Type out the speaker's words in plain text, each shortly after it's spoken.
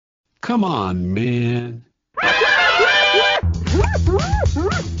come on, man.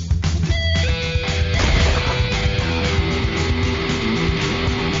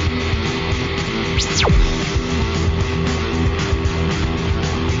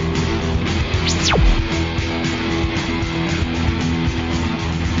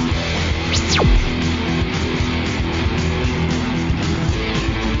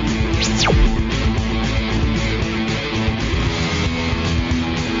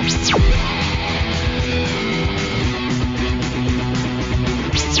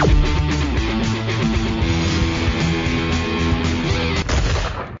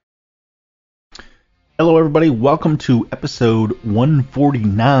 Hello everybody, welcome to episode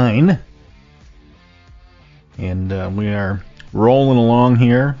 149, and we are rolling along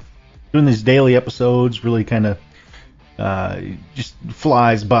here, doing these daily episodes. Really kind of just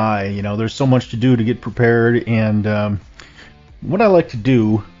flies by, you know, there's so much to do to get prepared, and what I like to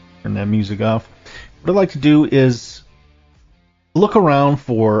do, turn that music off, what I like to do is look around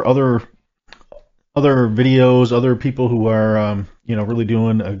for other videos, other people who are, really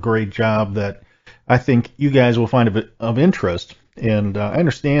doing a great job that I think you guys will find of interest. And I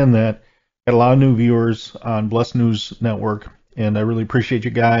understand that got a lot of new viewers on Blessed News Network, and I really appreciate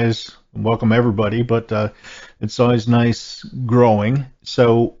you guys. Welcome everybody, but it's always nice growing.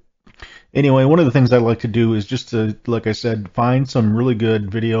 So anyway, one of the things I like to do is just to, like I said, find some really good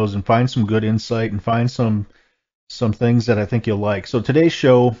videos and find some good insight and find some things that I think you'll like. So today's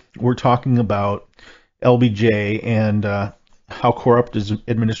show, we're talking about LBJ and how corrupt his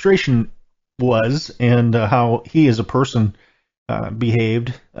administration was, and how he as a person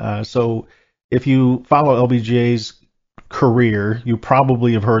behaved. So if you follow LBJ's career, you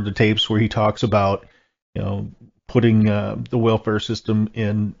probably have heard the tapes where he talks about, putting the welfare system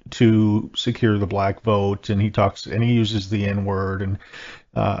in to secure the black vote, and he uses the N-word, and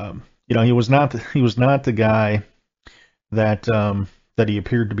he was not the guy that he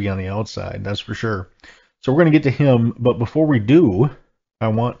appeared to be on the outside, that's for sure. So we're going to get to him, but before we do, I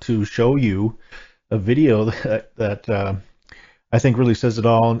want to show you a video that I think really says it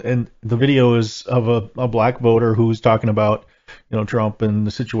all. And the video is of a black voter who's talking about, Trump and the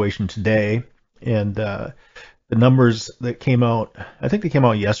situation today. And the numbers that came out, I think they came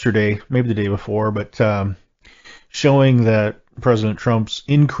out yesterday, maybe the day before, but showing that President Trump's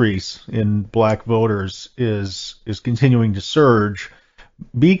increase in black voters is continuing to surge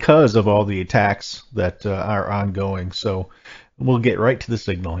because of all the attacks that are ongoing. So we'll get right to the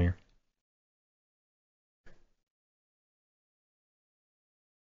signal here.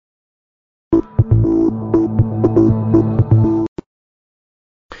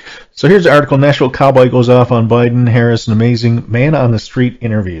 So here's the article. Nashville Cowboy goes off on Biden, Harris, an amazing man on the street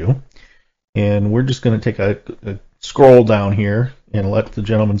interview. And we're just going to take a scroll down here and let the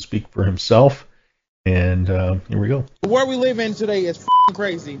gentleman speak for himself. And here we go. The world we live in today is f***ing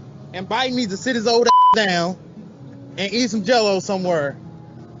crazy. And Biden needs to sit his old ass down and eat some Jell-O somewhere.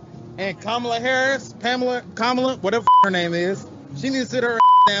 And Kamala Harris, Kamala, whatever her name is, she needs to sit her ass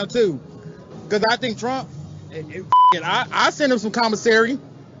down too. Because I think Trump, I send him some commissary.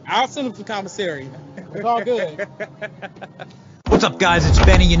 I'll send him some commissary. It's all good. What's up, guys? It's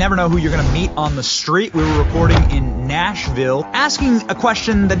Benny. You never know who you're going to meet on the street. We were recording in Nashville, asking a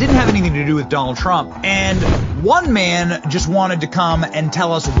question that didn't have anything to do with Donald Trump. And one man just wanted to come and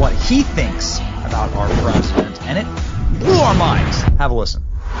tell us what he thinks about our president. And it blew our minds. Have a listen.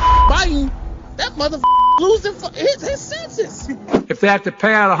 Biden, that motherfucker losing his senses. If they have to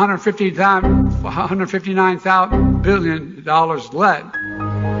pay out $159 billion less.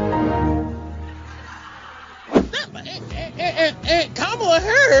 And Kamala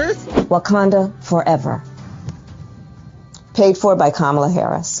Harris. Wakanda forever. Paid for by Kamala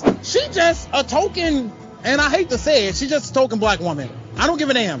Harris. She just a token, and I hate to say it, she's just a token black woman. I don't give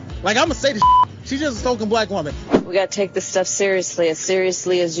a damn. Like, I'm going to say this, she's just a token black woman. We got to take this stuff seriously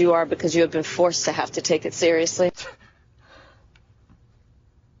as you are, because you have been forced to have to take it seriously.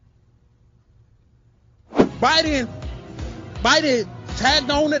 Biden tagged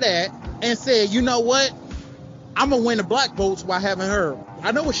on to that and said, you know what? I'm gonna win the black votes by having her.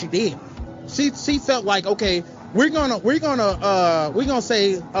 I know what she did. She felt like, okay, we're gonna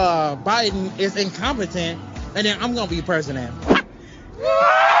say Biden is incompetent, and then I'm gonna be president.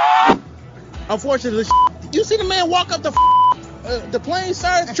 Unfortunately, you see the man walk up the plane,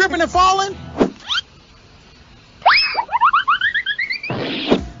 started tripping and falling.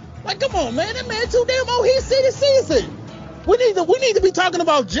 Like, come on, man, that man too damn old. He's city season. We need to be talking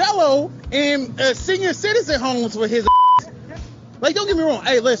about Jell-O and senior citizen homes for his. Like, don't get me wrong.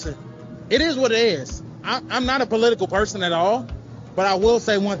 Hey, listen, it is what it is. I'm not a political person at all, but I will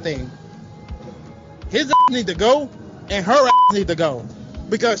say one thing. His ass need to go, and her ass need to go.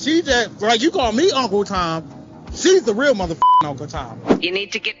 Because she just, like you call me Uncle Tom, she's the real motherfucking Uncle Tom. You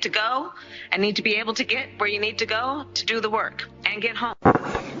need to get to go and need to be able to get where you need to go to do the work and get home.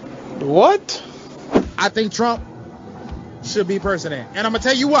 What? I think Trump should be president. And I'm going to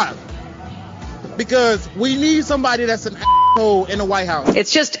tell you why. Because we need somebody that's an asshole in the White House.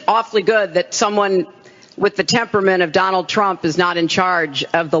 It's just awfully good that someone with the temperament of Donald Trump is not in charge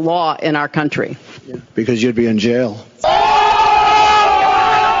of the law in our country. Because you'd be in jail.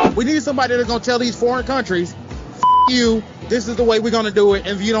 We need somebody that's going to tell these foreign countries, you, this is the way we're going to do it,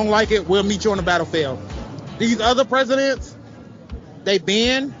 and if you don't like it, we'll meet you on the battlefield. These other presidents, they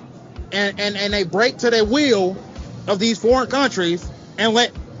bend and they break to their will of these foreign countries and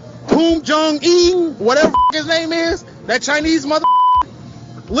let Kim Jong-un, whatever his name is, that Chinese mother,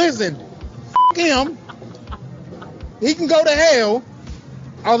 listen, him, he can go to hell,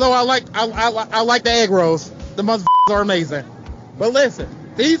 although I like the egg rolls. The motherfuckers are amazing. But listen,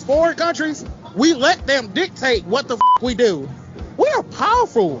 these foreign countries, we let them dictate what the we do. We are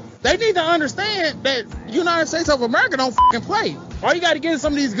powerful. They need to understand that United States of America don't fucking play. All you got to get is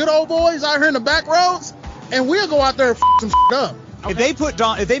some of these good old boys out here in the back roads, and we'll go out there and some shit up. Okay?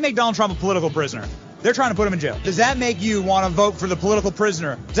 If they make Donald Trump a political prisoner, they're trying to put him in jail. Does that make you want to vote for the political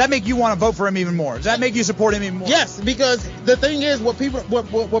prisoner? Does that make you want to vote for him even more? Does that make you support him even more? Yes, because the thing is, what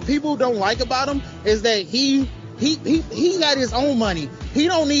people don't like about him is that he got his own money. He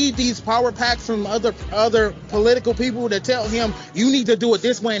don't need these power packs from other political people that tell him you need to do it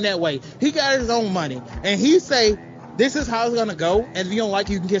this way and that way. He got his own money, and he say this is how it's gonna go. And if you don't like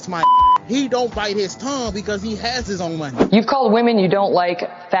it, you can kiss my. He don't bite his tongue because he has his own money. You've called women you don't like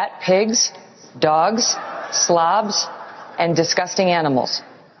fat pigs, dogs, slobs, and disgusting animals.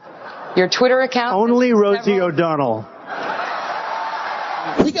 Your Twitter account. Only Rosie O'Donnell.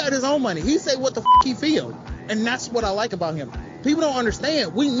 He got his own money. He say what the he feel. And that's what I like about him. People don't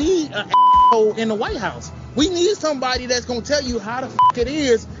understand. We need an asshole in the White House. We need somebody that's going to tell you how the it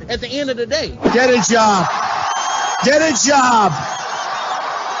is at the end of the day. Get a job. Get a job.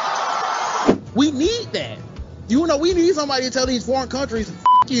 We need that. You know, we need somebody to tell these foreign countries,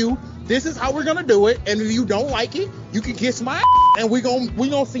 you, this is how we're going to do it. And if you don't like it, you can kiss my and we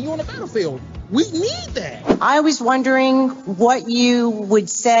gonna see you on the battlefield. We need that. I was wondering what you would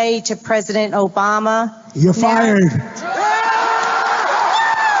say to President Obama. You're fired.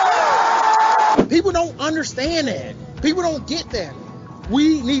 People don't understand that. People don't get that.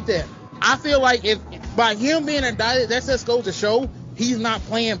 We need that. I feel like if by him being indicted, that just goes to show he's not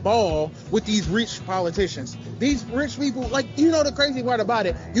playing ball with these rich politicians. These rich people, like, you know the crazy part about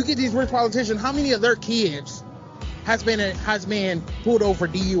it, you get these rich politicians, how many of their kids has been pulled over for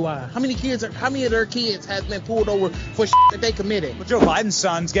DUI? How many of their kids has been pulled over for shit that they committed? Well, Joe Biden's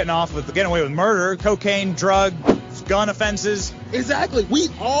son's getting away with murder, cocaine, drug, gun offenses. Exactly. We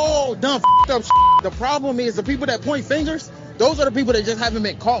all done up shit. The problem is the people that point fingers, those are the people that just haven't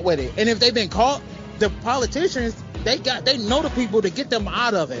been caught with it. And if they've been caught, the politicians, they know the people to get them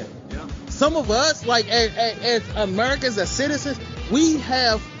out of it. Yeah. Some of us, like as Americans, as citizens, we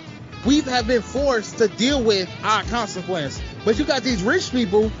have been forced to deal with our consequence. But you got these rich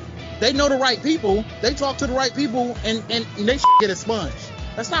people, they know the right people, they talk to the right people, and they get expunged.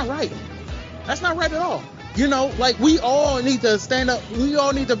 That's not right. That's not right at all. You know, like, we all need to stand up. We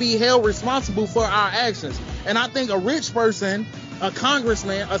all need to be held responsible for our actions. And I think a rich person, a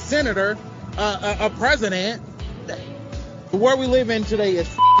congressman, a senator, a president, the world we live in today is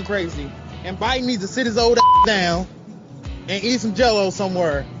crazy. And Biden needs to sit his old ass down and eat some Jell-O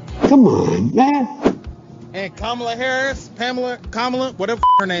somewhere. Come on, man. And Kamala Harris, Kamala, whatever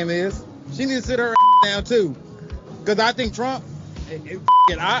her name is, she needs to sit her ass down too. Because I think Trump,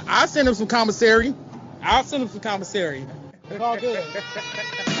 I send him some commissary. I'll send him some commissary. It's all good.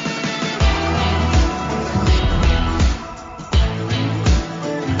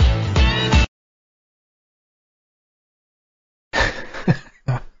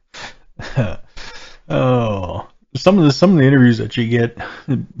 Oh, some of the interviews that you get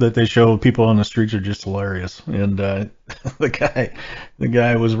that they show people on the streets are just hilarious. And the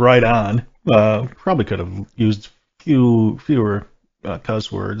guy was right on. Probably could have used fewer cuss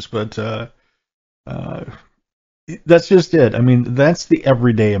words, but that's just it. I mean, that's the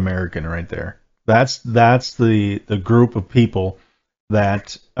everyday American right there. That's the group of people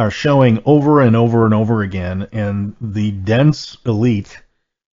that are showing over and over and over again, and the dense elite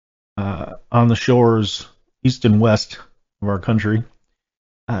on the shores east and west of our country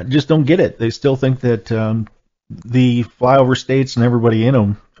just don't get it. They still think that the flyover states and everybody in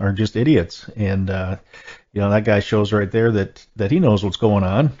them are just idiots, and that guy shows right there that he knows what's going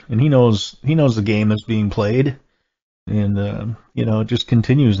on, and he knows the game that's being played, and it just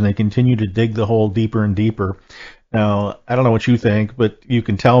continues, and they continue to dig the hole deeper and deeper. Now, I don't know what you think, but you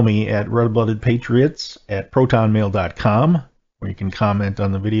can tell me at redbloodedpatriots@protonmail.com, where you can comment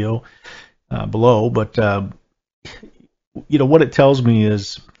on the video below. But what it tells me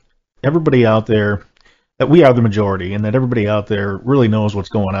is everybody out there, that we are the majority, and that everybody out there really knows what's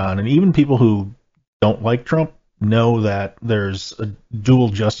going on, and even people who don't like Trump know that there's a dual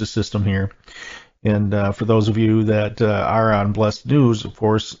justice system here. And for those of you that are on Blessed News, of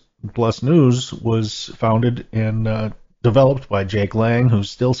course, Blessed News was founded and developed by Jake Lang, who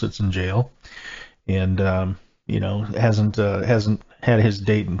still sits in jail, and hasn't had his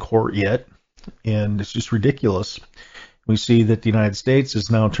date in court yet, and it's just ridiculous. We see that the United States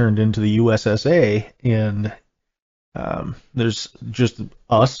is now turned into the USSA, and there's just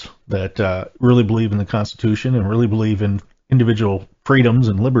us that really believe in the Constitution and really believe in individual freedoms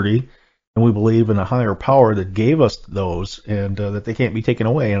and liberty. And we believe in a higher power that gave us those, and that they can't be taken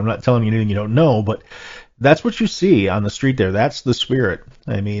away. And I'm not telling you anything you don't know, but that's what you see on the street there. That's the spirit.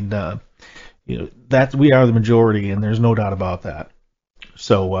 I mean, that we are the majority, and there's no doubt about that.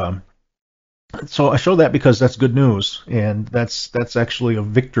 So I show that because that's good news, and that's actually a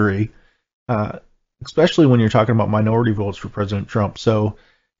victory, especially when you're talking about minority votes for President Trump. So,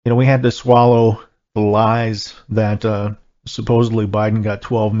 we had to swallow the lies that supposedly Biden got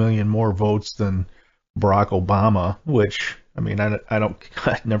 12 million more votes than Barack Obama, which, I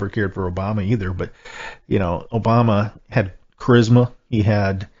never cared for Obama either, but, Obama had charisma, he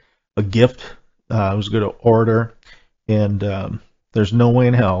had a gift, he was a good orator, and there's no way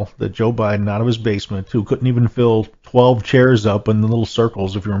in hell that Joe Biden, out of his basement, who couldn't even fill 12 chairs up in the little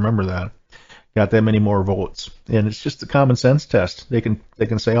circles, if you remember that, got that many more votes. And it's just a common sense test. They can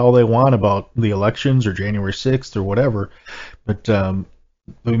say all they want about the elections or January 6th or whatever, but the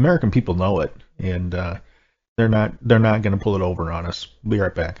American people know it, and they're not going to pull it over on us. Be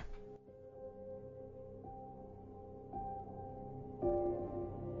right back.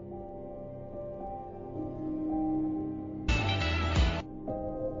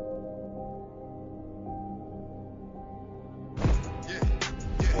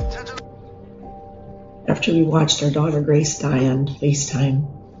 After we watched our daughter Grace die on FaceTime,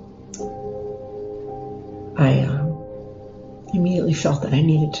 I immediately felt that I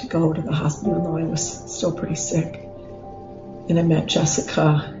needed to go to the hospital, even though I was still pretty sick. And I met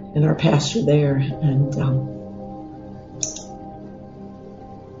Jessica and our pastor there, and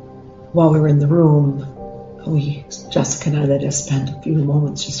while we were in the room, Jessica and I let us spend a few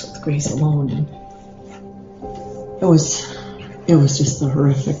moments just with Grace alone, and it was just a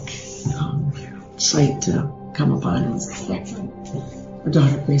horrific sight to come upon was the fact that our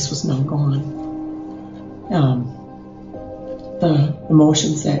daughter Grace was now gone. The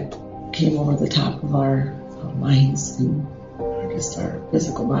emotions that came over the top of our minds and just our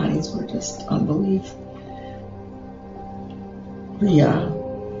physical bodies were just unbelief. We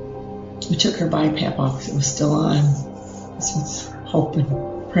took her BiPAP off because it was still on. This was hope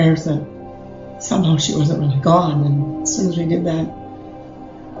and prayers that somehow she wasn't really gone. And as soon as we did that,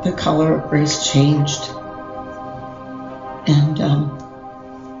 the color of Grace changed, and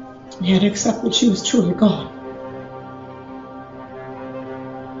we had to accept that she was truly gone.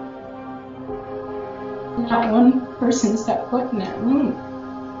 Not one person stepped foot in that room.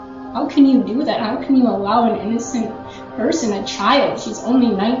 How can you do that? How can you allow an innocent person, a child, she's only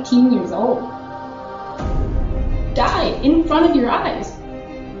 19 years old, die in front of your eyes?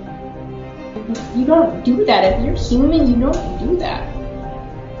 You don't do that. If you're human, you don't do that.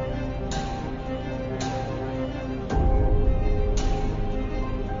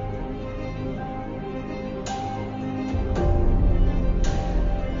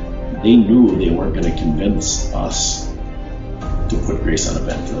 They knew they weren't going to convince us to put Grace on a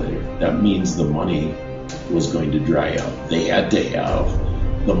ventilator. That means the money was going to dry up. They had to have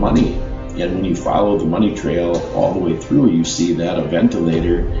the money. And when you follow the money trail all the way through, you see that a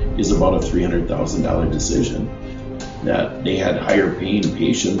ventilator is about a $300,000 decision. That they had higher paying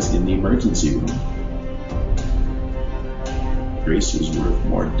patients in the emergency room. Grace was worth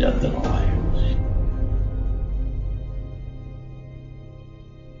more dead than alive.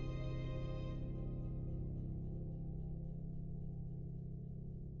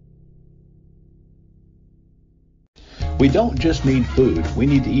 We don't just need food, we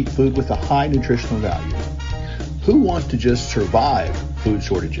need to eat food with a high nutritional value. Who wants to just survive food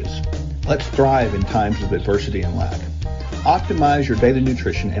shortages? Let's thrive in times of adversity and lack. Optimize your daily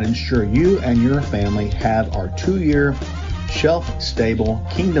nutrition and ensure you and your family have our 2-year shelf-stable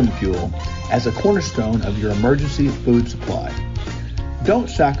Kingdom Fuel as a cornerstone of your emergency food supply. Don't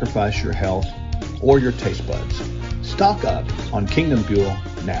sacrifice your health or your taste buds. Stock up on Kingdom Fuel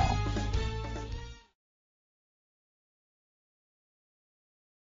now.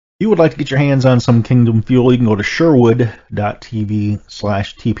 If you would like to get your hands on some Kingdom Fuel, you can go to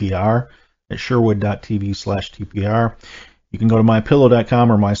sherwood.tv/TPR. At sherwood.tv/TPR. You can go to mypillow.com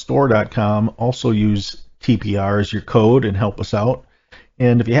or mystore.com. Also use TPR as your code and help us out.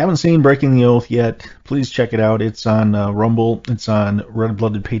 And if you haven't seen Breaking the Oath yet, please check it out. It's on Rumble. It's on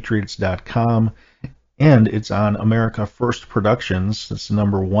redbloodedpatriots.com. And it's on America First Productions. That's the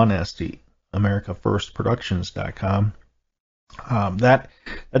number 1 ST. AmericaFirstProductions.com. That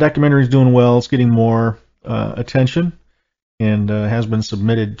documentary is doing well. It's getting more attention and has been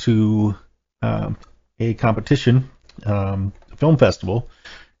submitted to a competition, a film festival,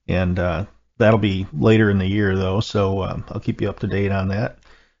 and that'll be later in the year, though, so I'll keep you up to date on that.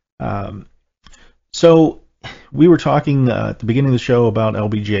 So we were talking at the beginning of the show about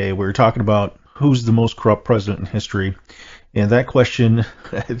LBJ. We were talking about who's the most corrupt president in history, and that question,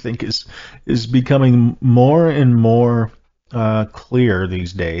 I think, is becoming more and more clear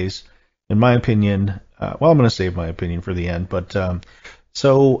these days. In my opinion, I'm going to save my opinion for the end, but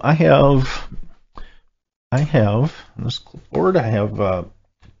so I have this clipboard. I have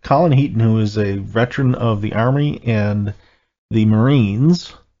Colin Heaton, who is a veteran of the Army and the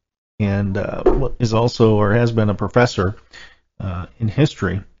Marines, and is also or has been a professor in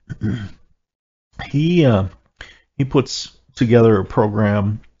history. He puts together a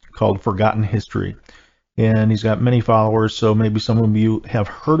program called Forgotten History, and he's got many followers. So maybe some of you have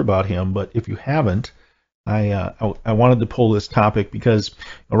heard about him, but if you haven't, I wanted to pull this topic because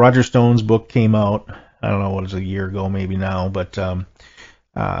Roger Stone's book came out. I don't know, what is it, a year ago maybe now, but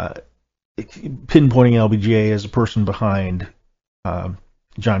pinpointing LBJ as a person behind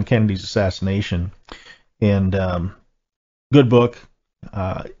John Kennedy's assassination. And good book.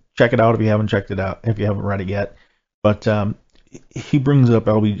 Check it out if you haven't checked it out, if you haven't read it yet. But he brings up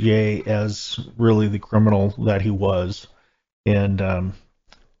LBJ as really the criminal that he was. And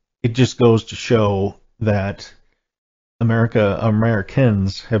it just goes to show that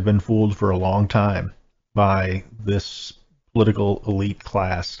Americans have been fooled for a long time by this political elite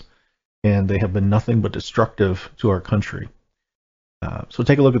class, and they have been nothing but destructive to our country. So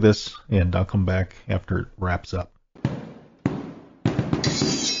take a look at this, and I'll come back after it wraps up.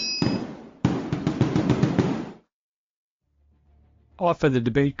 Often the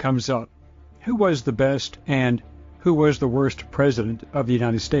debate comes up, who was the best and who was the worst president of the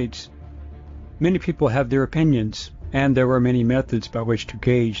United States? Many people have their opinions, and there are many methods by which to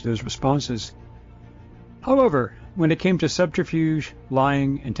gauge those responses. However, when it came to subterfuge,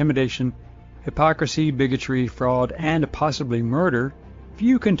 lying, intimidation, hypocrisy, bigotry, fraud, and possibly murder,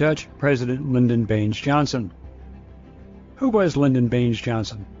 few can touch President Lyndon Baines Johnson. Who was Lyndon Baines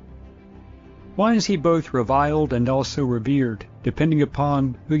Johnson? Why is he both reviled and also revered, depending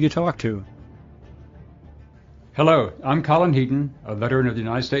upon who you talk to? Hello, I'm Colin Heaton, a veteran of the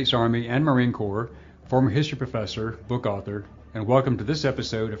United States Army and Marine Corps, former history professor, book author, and welcome to this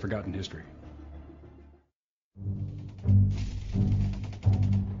episode of Forgotten History.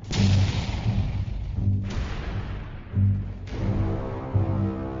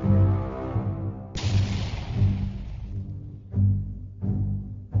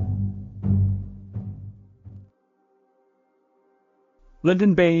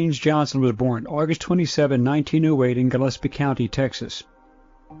 Lyndon Baines Johnson was born August 27, 1908 in Gillespie County, Texas.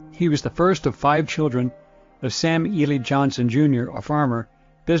 He was the first of 5 children of Sam Ely Johnson, Jr., a farmer,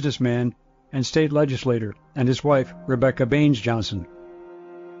 businessman, and state legislator, and his wife, Rebecca Baines Johnson.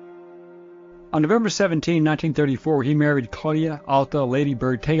 On November 17, 1934, he married Claudia Alta Lady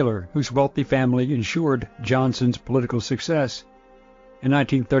Bird Taylor, whose wealthy family ensured Johnson's political success. In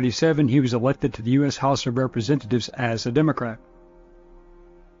 1937, he was elected to the U.S. House of Representatives as a Democrat.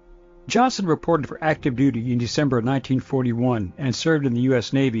 Johnson reported for active duty in December of 1941 and served in the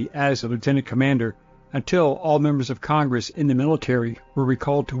U.S. Navy as a lieutenant commander until all members of Congress in the military were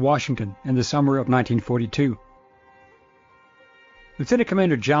recalled to Washington in the summer of 1942. Lieutenant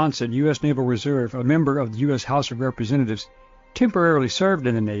Commander Johnson, U.S. Naval Reserve, a member of the U.S. House of Representatives, temporarily served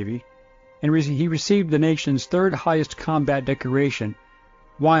in the Navy, and he received the nation's 3rd highest combat decoration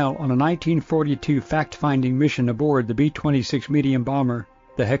while on a 1942 fact-finding mission aboard the B-26 medium bomber,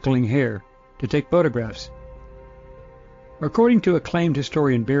 the Heckling Hare, to take photographs. According to acclaimed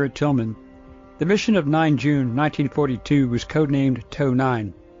historian Barrett Tillman, the mission of 9 June 1942 was codenamed TOW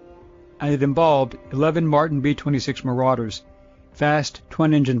 9, and it involved 11 Martin B-26 Marauders, fast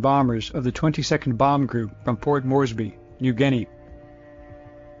twin-engine bombers of the 22nd Bomb Group from Port Moresby, New Guinea.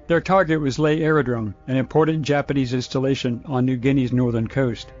 Their target was Lae Aerodrome, an important Japanese installation on New Guinea's northern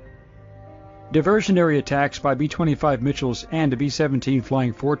coast. Diversionary attacks by B-25 Mitchells and B-17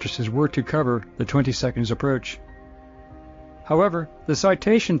 Flying Fortresses were to cover the 22nd's approach. However, the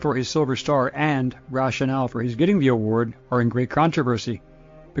citation for his Silver Star and rationale for his getting the award are in great controversy,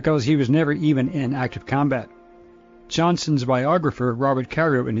 because he was never even in active combat. Johnson's biographer, Robert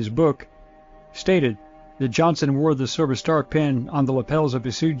Caro, in his book, stated that Johnson wore the Silver Star pin on the lapels of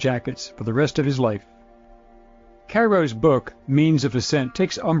his suit jackets for the rest of his life. Caro's book, Means of Ascent,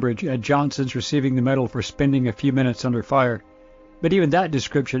 takes umbrage at Johnson's receiving the medal for spending a few minutes under fire, but even that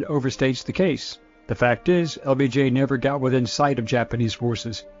description overstates the case. The fact is, LBJ never got within sight of Japanese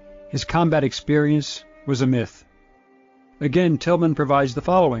forces. His combat experience was a myth. Again, Tillman provides the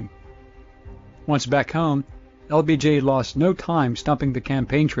following. Once back home, LBJ lost no time stumping the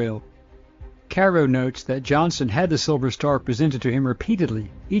campaign trail. Caro notes that Johnson had the Silver Star presented to him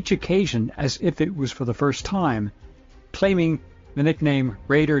repeatedly, each occasion as if it was for the first time. Claiming the nickname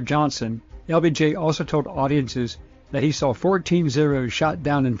Raider Johnson, LBJ also told audiences that he saw 14 Zeros shot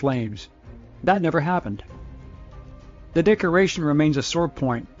down in flames. That never happened. The decoration remains a sore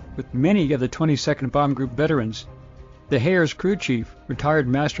point with many of the 22nd Bomb Group veterans. The Hare's crew chief, retired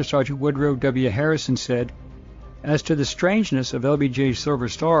Master Sergeant Woodrow W. Harrison, said, "As to the strangeness of LBJ's Silver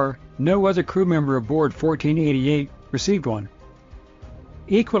Star, no other crew member aboard 1488 received one."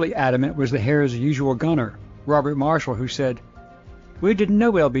 Equally adamant was the Hare's usual gunner, Robert Marshall, who said, "We didn't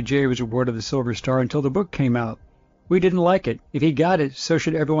know LBJ was awarded the Silver Star until the book came out. We didn't like it. If he got it, so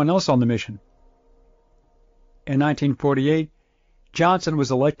should everyone else on the mission." In 1948, Johnson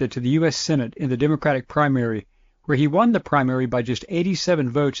was elected to the U.S. Senate in the Democratic primary, where he won the primary by just 87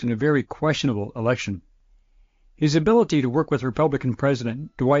 votes in a very questionable election. His ability to work with Republican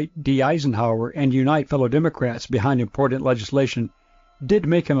President Dwight D. Eisenhower and unite fellow Democrats behind important legislation did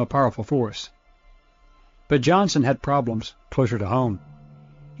make him a powerful force. But Johnson had problems closer to home.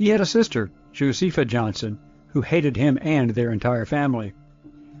 He had a sister, Josepha Johnson, who hated him and their entire family.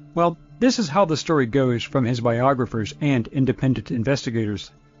 Well, this is how the story goes from his biographers and independent investigators.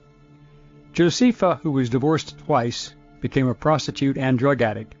 Josepha, who was divorced twice, became a prostitute and drug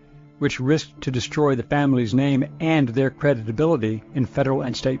addict, which risked to destroy the family's name and their credibility in federal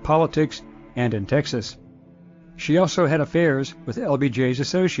and state politics and in Texas. She also had affairs with LBJ's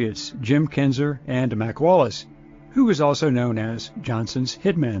associates, Jim Kinzer and Mac Wallace, who was also known as Johnson's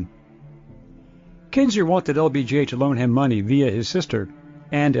hitman. Kinzer wanted LBJ to loan him money via his sister,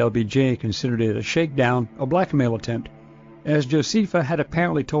 and LBJ considered it a shakedown, a blackmail attempt, as Josepha had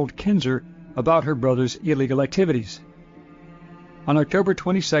apparently told Kinzer about her brother's illegal activities. On October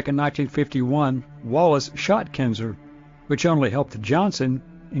 22, 1951, Wallace shot Kinzer, which only helped Johnson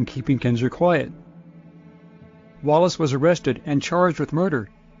in keeping Kinzer quiet. Wallace was arrested and charged with murder,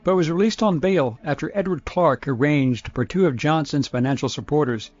 but was released on bail after Edward Clark arranged for two of Johnson's financial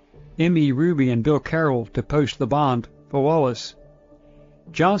supporters, M.E. Ruby and Bill Carroll, to post the bond for Wallace.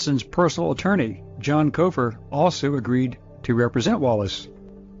 Johnson's personal attorney, John Cofer, also agreed to represent Wallace.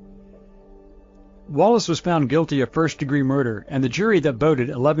 Wallace was found guilty of first-degree murder, and the jury that voted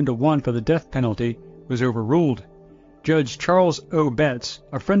 11-1 for the death penalty was overruled. Judge Charles O. Betts,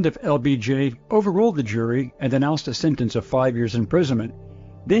 a friend of LBJ, overruled the jury and announced a sentence of 5 years imprisonment.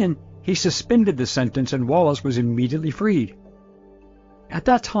 Then he suspended the sentence and Wallace was immediately freed. At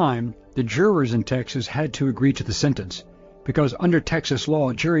that time, the jurors in Texas had to agree to the sentence, because under Texas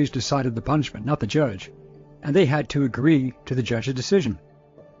law, juries decided the punishment, not the judge, and they had to agree to the judge's decision.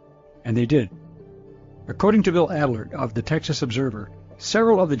 And they did. According to Bill Adler of the Texas Observer,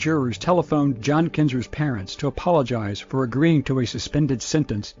 several of the jurors telephoned John Kinzer's parents to apologize for agreeing to a suspended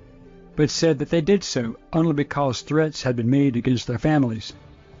sentence, but said that they did so only because threats had been made against their families.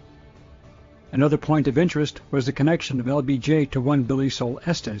 Another point of interest was the connection of LBJ to one Billy Sol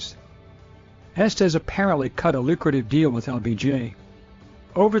Estes. Estes apparently cut a lucrative deal with LBJ.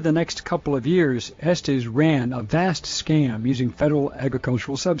 Over the next couple of years, Estes ran a vast scam using federal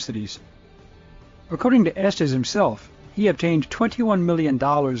agricultural subsidies. According to Estes himself, he obtained $21 million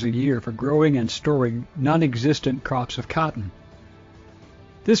a year for growing and storing non-existent crops of cotton.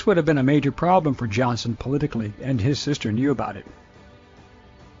 This would have been a major problem for Johnson politically, and his sister knew about it.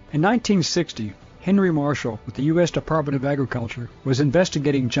 In 1960, Henry Marshall with the U.S. Department of Agriculture was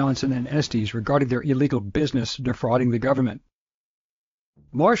investigating Johnson and Estes regarding their illegal business defrauding the government.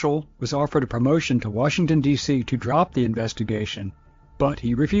 Marshall was offered a promotion to Washington, D.C. to drop the investigation, but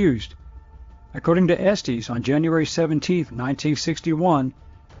he refused. According to Estes, on January 17, 1961,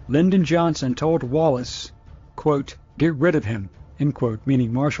 Lyndon Johnson told Wallace, quote, "Get rid of him," end quote,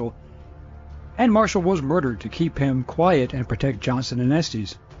 meaning Marshall, and Marshall was murdered to keep him quiet and protect Johnson and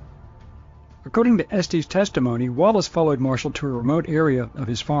Estes. According to Estes' testimony, Wallace followed Marshall to a remote area of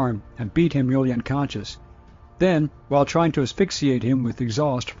his farm and beat him nearly unconscious. Then, while trying to asphyxiate him with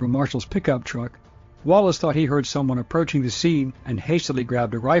exhaust from Marshall's pickup truck, Wallace thought he heard someone approaching the scene and hastily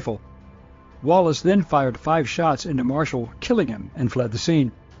grabbed a rifle. Wallace then fired 5 shots into Marshall, killing him, and fled the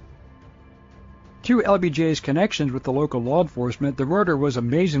scene. Through LBJ's connections with the local law enforcement, the murder was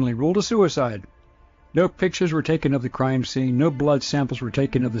amazingly ruled a suicide. No pictures were taken of the crime scene, no blood samples were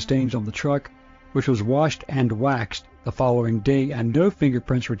taken of the stains on the truck, which was washed and waxed the following day, and no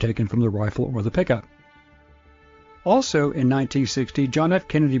fingerprints were taken from the rifle or the pickup. Also in 1960, John F.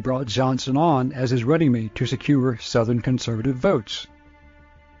 Kennedy brought Johnson on as his running mate to secure Southern conservative votes.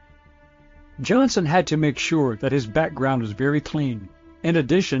 Johnson had to make sure that his background was very clean. In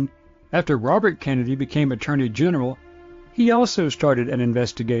addition, after Robert Kennedy became Attorney General, he also started an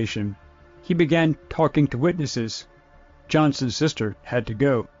investigation. He began talking to witnesses. Johnson's sister had to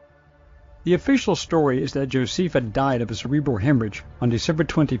go. The official story is that Josepha died of a cerebral hemorrhage on December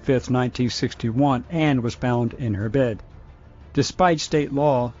 25, 1961, and was found in her bed. Despite state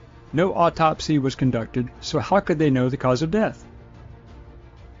law, no autopsy was conducted, so how could they know the cause of death?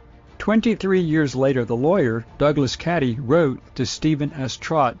 23 years later, the lawyer, Douglas Caddy, wrote to Stephen S.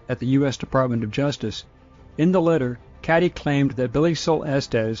 Trott at the U.S. Department of Justice. In the letter, Caddy claimed that Billy Sol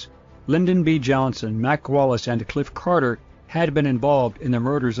Estes, Lyndon B. Johnson, Mac Wallace, and Cliff Carter had been involved in the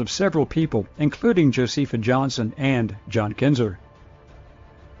murders of several people, including Josepha Johnson and John Kinzer.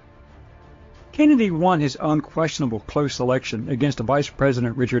 Kennedy won his unquestionable close election against Vice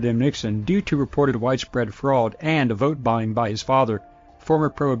President Richard M. Nixon due to reported widespread fraud and vote buying by his father, former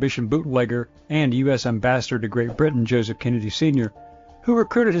Prohibition bootlegger and U.S. Ambassador to Great Britain Joseph Kennedy Sr., who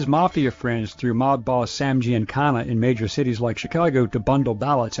recruited his mafia friends through mob boss Sam Giancana in major cities like Chicago to bundle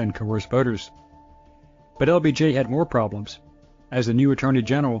ballots and coerce voters. But LBJ had more problems, as the new Attorney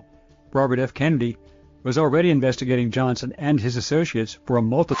General, Robert F. Kennedy, was already investigating Johnson and his associates for a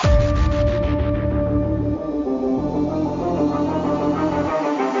multitude.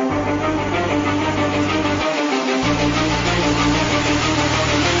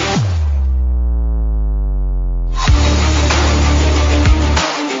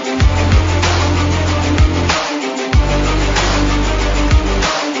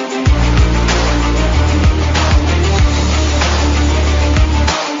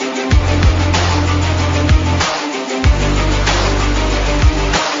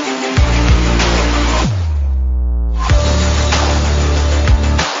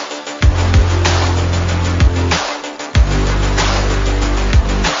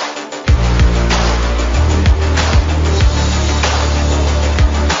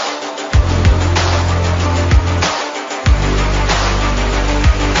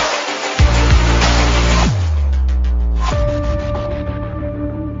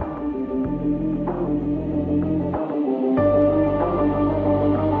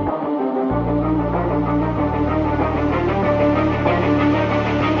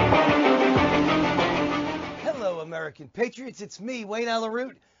 Patriots, it's me, Wayne Allyn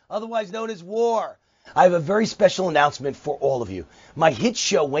Root, otherwise known as War. I have a very special announcement for all of you. My hit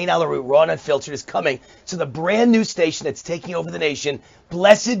show, Wayne Allyn Root, Raw and Unfiltered, is coming to the brand new station that's taking over the nation,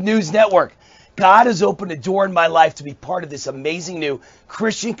 Blessed News Network. God has opened a door in my life to be part of this amazing new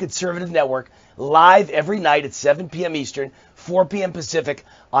Christian conservative network, live every night at 7 p.m. Eastern, 4 p.m. Pacific,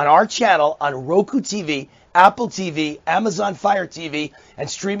 on our channel on Roku TV, Apple TV, Amazon Fire TV, and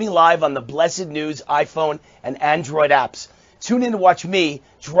streaming live on the Blessed News iPhone and Android apps. Tune in to watch me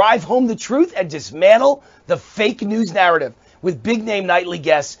drive home the truth and dismantle the fake news narrative with big-name nightly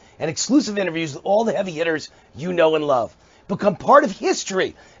guests and exclusive interviews with all the heavy hitters you know and love. Become part of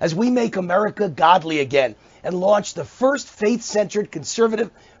history as we make America godly again and launch the first faith-centered conservative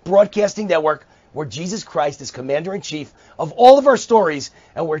broadcasting network where Jesus Christ is commander-in-chief of all of our stories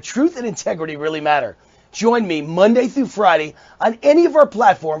and where truth and integrity really matter. Join me Monday through Friday on any of our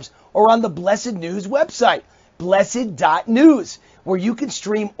platforms or on the Blessed News website, blessed.news, where you can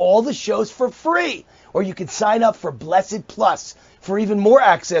stream all the shows for free, or you can sign up for Blessed Plus for even more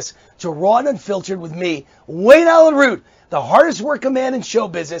access to Raw and Unfiltered with me, Wayne Allyn Root, the hardest working man in show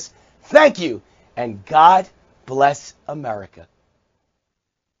business. Thank you, and God bless America.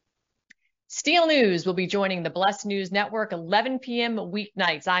 Steel News will be joining the Blessed News Network 11 p.m.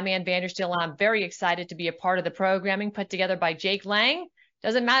 weeknights. I'm Ann Vandersteel, and I'm very excited to be a part of the programming put together by Jake Lang.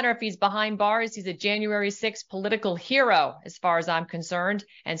 Doesn't matter if he's behind bars, he's a January 6th political hero as far as I'm concerned.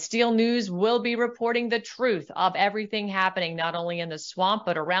 And Steel News will be reporting the truth of everything happening, not only in the swamp,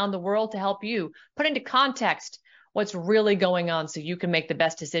 but around the world to help you put into context what's really going on so you can make the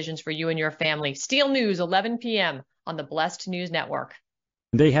best decisions for you and your family. Steel News, 11 p.m. on the Blessed News Network.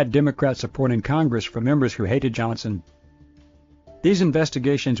 They had Democrat support in Congress from members who hated Johnson. These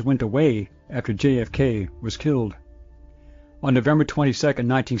investigations went away after JFK was killed. On November 22,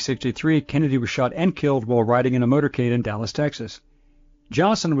 1963, Kennedy was shot and killed while riding in a motorcade in Dallas, Texas.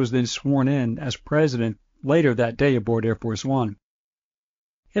 Johnson was then sworn in as president later that day aboard Air Force One.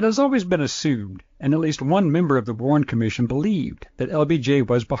 It has always been assumed, and at least one member of the Warren Commission believed, that LBJ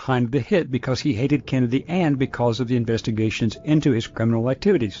was behind the hit because he hated Kennedy and because of the investigations into his criminal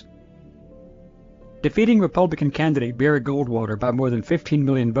activities. Defeating Republican candidate Barry Goldwater by more than 15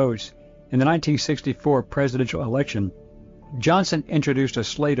 million votes in the 1964 presidential election, Johnson introduced a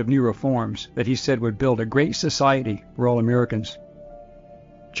slate of new reforms that he said would build a great society for all Americans.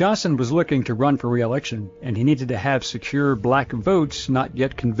 Johnson was looking to run for re-election, and he needed to have secure black votes not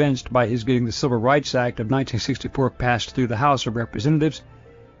yet convinced by his getting the Civil Rights Act of 1964 passed through the House of Representatives,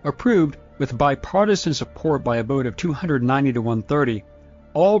 approved with bipartisan support by a vote of 290 to 130.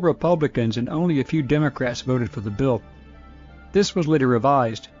 All Republicans and only a few Democrats voted for the bill. This was later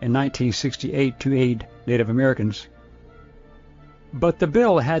revised in 1968 to aid Native Americans. But the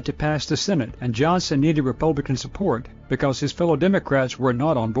bill had to pass the Senate, and Johnson needed Republican support because his fellow Democrats were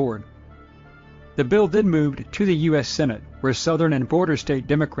not on board. The bill then moved to the U.S. Senate, where Southern and border state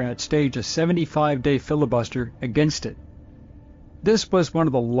Democrats staged a 75-day filibuster against it. This was one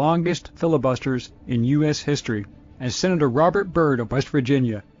of the longest filibusters in U.S. history, and Senator Robert Byrd of West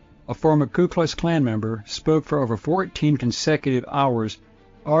Virginia, a former Ku Klux Klan member, spoke for over 14 consecutive hours,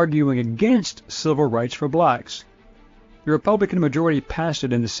 arguing against civil rights for blacks. The Republican majority passed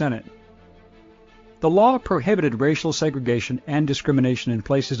it in the Senate. The law prohibited racial segregation and discrimination in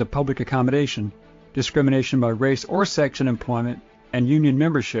places of public accommodation, discrimination by race or sex in employment and union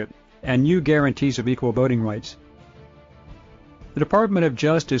membership, and new guarantees of equal voting rights. The Department of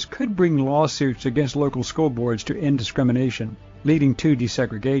Justice could bring lawsuits against local school boards to end discrimination, leading to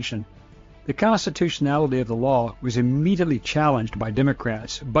desegregation. The constitutionality of the law was immediately challenged by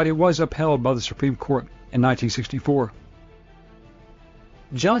Democrats, but it was upheld by the Supreme Court in 1964.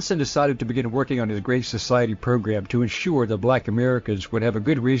 Johnson decided to begin working on his Great Society program to ensure that black Americans would have a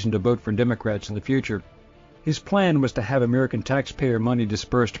good reason to vote for Democrats in the future. His plan was to have American taxpayer money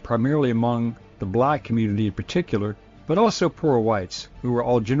dispersed primarily among the black community in particular, but also poor whites, who were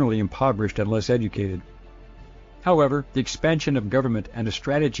all generally impoverished and less educated. However, the expansion of government and a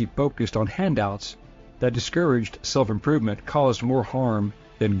strategy focused on handouts that discouraged self-improvement caused more harm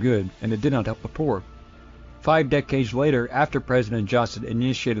than good, and it did not help the poor. 5 decades later, after President Johnson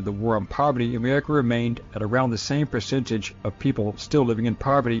initiated the war on poverty, America remained at around the same percentage of people still living in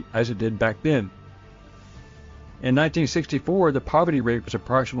poverty as it did back then. In 1964, the poverty rate was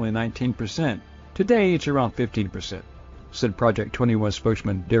approximately 19%. Today, it's around 15%, said Project 21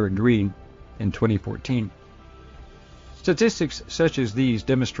 spokesman Derek Green in 2014. Statistics such as these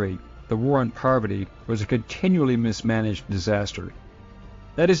demonstrate the war on poverty was a continually mismanaged disaster.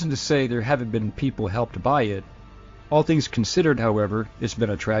 That isn't to say there haven't been people helped by it. All things considered, however, it's been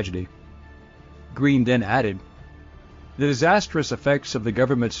a tragedy. Green then added, "The disastrous effects of the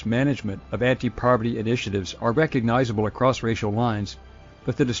government's management of anti-poverty initiatives are recognizable across racial lines,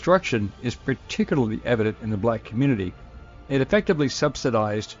 but the destruction is particularly evident in the black community. It effectively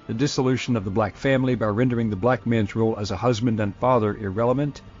subsidized the dissolution of the black family by rendering the black man's role as a husband and father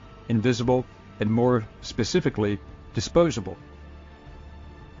irrelevant, invisible, and more specifically, disposable.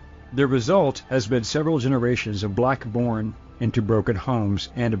 The result has been several generations of black born into broken homes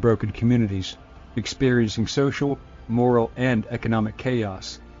and broken communities, experiencing social, moral, and economic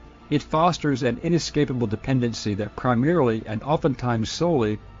chaos. It fosters an inescapable dependency that primarily and oftentimes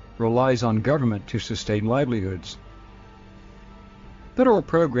solely relies on government to sustain livelihoods. Federal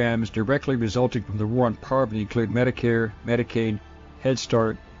programs directly resulting from the war on poverty include Medicare, Medicaid, Head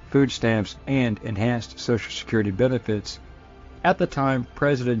Start, food stamps, and enhanced Social Security benefits. At the time,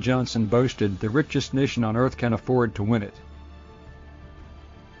 President Johnson boasted the richest nation on earth can afford to win it.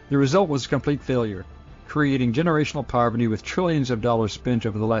 The result was a complete failure, creating generational poverty with trillions of dollars spent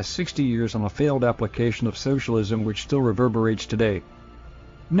over the last 60 years on a failed application of socialism which still reverberates today.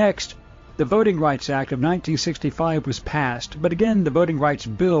 Next, the Voting Rights Act of 1965 was passed, but again the Voting Rights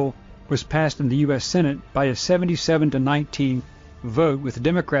Bill was passed in the U.S. Senate by a 77-19 vote, with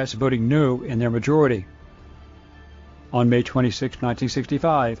Democrats voting no in their majority. On May 26,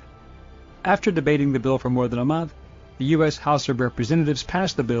 1965, after debating the bill for more than a month, the U.S. House of Representatives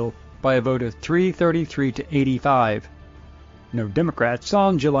passed the bill by a vote of 333 to 85. No Democrats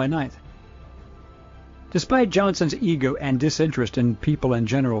on July 9th. Despite Johnson's ego and disinterest in people in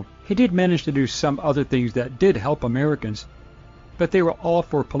general, he did manage to do some other things that did help Americans, but they were all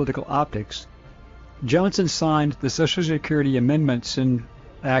for political optics. Johnson signed the Social Security Amendments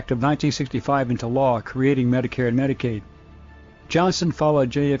Act of 1965 into law, creating Medicare and Medicaid. Johnson followed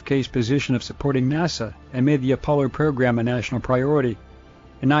JFK's position of supporting NASA and made the Apollo program a national priority.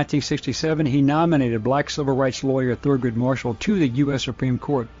 In 1967, he nominated black civil rights lawyer Thurgood Marshall to the U.S. Supreme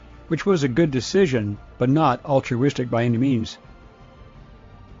Court, which was a good decision, but not altruistic by any means.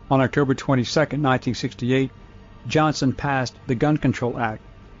 On October 22, 1968, Johnson passed the Gun Control Act,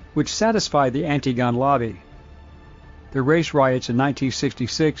 which satisfied the anti-gun lobby. The race riots in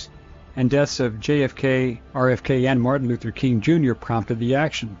 1966 and deaths of JFK, RFK, and Martin Luther King Jr. prompted the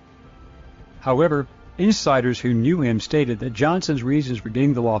action. However, insiders who knew him stated that Johnson's reasons for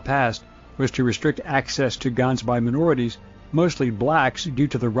getting the law passed was to restrict access to guns by minorities, mostly blacks, due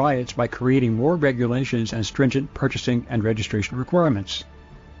to the riots by creating more regulations and stringent purchasing and registration requirements.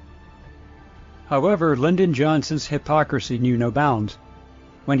 However, Lyndon Johnson's hypocrisy knew no bounds.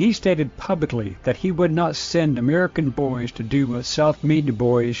 When he stated publicly that he would not send American boys to do what South Meade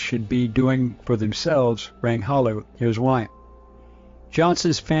boys should be doing for themselves rang hollow. Here's why.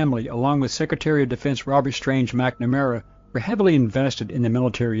 Johnson's family, along with Secretary of Defense Robert Strange McNamara, were heavily invested in the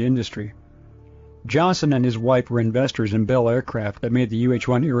military industry. Johnson and his wife were investors in Bell Aircraft that made the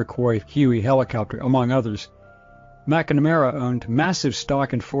UH-1 Iroquois Huey helicopter, among others. McNamara owned massive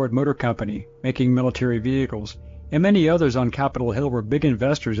stock in Ford Motor Company, making military vehicles, and many others on Capitol Hill were big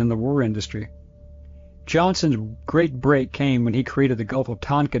investors in the war industry. Johnson's great break came when he created the Gulf of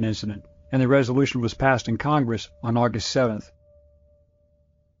Tonkin incident, and the resolution was passed in Congress on August 7th.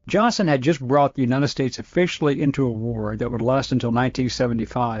 Johnson had just brought the United States officially into a war that would last until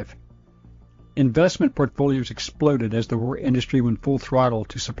 1975. Investment portfolios exploded as the war industry went full throttle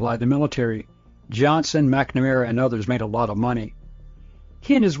to supply the military. Johnson, McNamara, and others made a lot of money.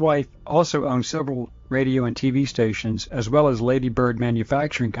 He and his wife also owned several radio and TV stations, as well as Lady Bird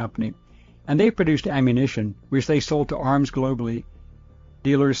Manufacturing Company, and they produced ammunition, which they sold to arms globally,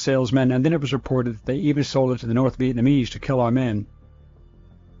 dealers, salesmen, and then it was reported that they even sold it to the North Vietnamese to kill our men.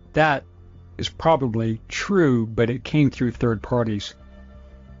 That is probably true, but it came through third parties.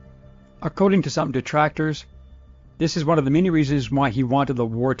 According to some detractors, this is one of the many reasons why he wanted the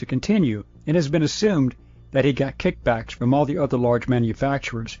war to continue. It has been assumed that he got kickbacks from all the other large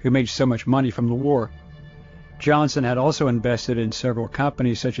manufacturers who made so much money from the war. Johnson had also invested in several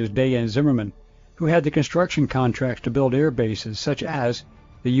companies such as Day and Zimmerman, who had the construction contracts to build air bases such as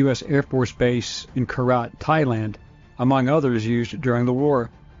the U.S. Air Force Base in Korat, Thailand, among others used during the war.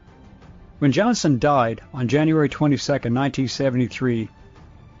 When Johnson died on January 22, 1973,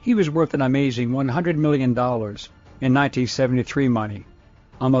 he was worth an amazing $100 million in 1973 money,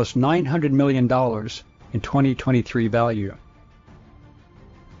 almost $900 million in 2023 value.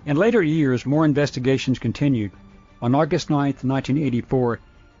 In later years, more investigations continued. On August 9, 1984,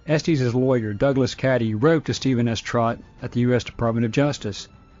 Estes' lawyer, Douglas Caddy, wrote to Stephen S. Trott at the U.S. Department of Justice.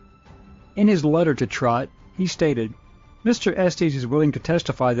 In his letter to Trott, he stated, Mr. Estes is willing to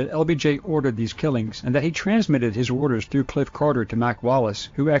testify that LBJ ordered these killings and that he transmitted his orders through Cliff Carter to Mac Wallace,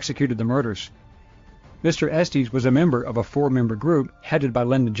 who executed the murders. Mr. Estes was a member of a four-member group headed by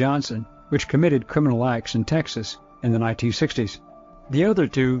Lyndon Johnson, which committed criminal acts in Texas in the 1960s. The other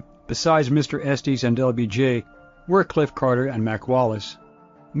two, besides Mr. Estes and LBJ, were Cliff Carter and Mac Wallace.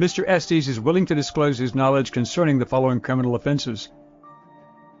 Mr. Estes is willing to disclose his knowledge concerning the following criminal offenses.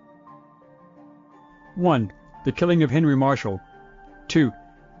 1. The killing of Henry Marshall. 2.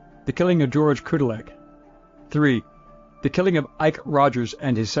 The killing of George Kudelek. 3. The killing of Ike Rogers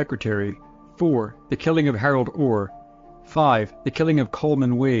and his secretary. 4. The killing of Harold Orr. 5. The killing of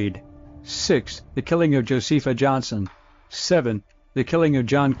Coleman Wade. 6. The killing of Josepha Johnson. 7. The killing of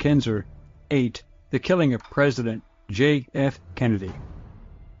John Kinzer. 8. The killing of President J. F. Kennedy.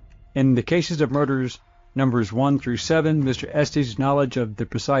 In the cases of murders numbers 1 through 7, Mr. Estes' knowledge of the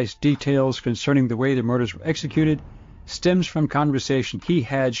precise details concerning the way the murders were executed stems from conversation he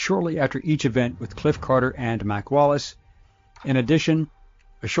had shortly after each event with Cliff Carter and Mac Wallace. In addition,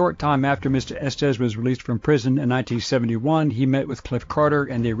 a short time after Mr. Estes was released from prison in 1971, he met with Cliff Carter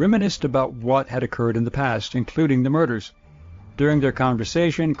and they reminisced about what had occurred in the past, including the murders. During their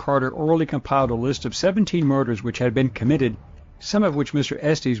conversation, Carter orally compiled a list of 17 murders which had been committed, some of which Mr.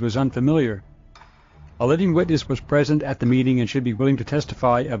 Estes was unfamiliar. A living witness was present at the meeting and should be willing to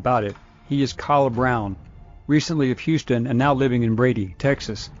testify about it. He is Kyle Brown, recently of Houston and now living in Brady,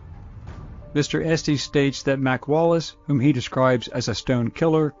 Texas. Mr. Estes states that Mac Wallace, whom he describes as a stone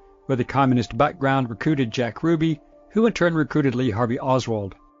killer with a communist background, recruited Jack Ruby, who in turn recruited Lee Harvey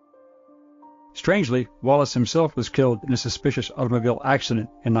Oswald. Strangely, Wallace himself was killed in a suspicious automobile accident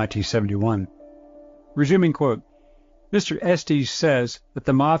in 1971. Resuming quote, Mr. Estes says that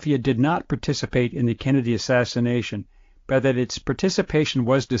the Mafia did not participate in the Kennedy assassination, but that its participation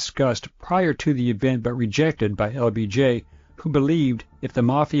was discussed prior to the event but rejected by LBJ, who believed if the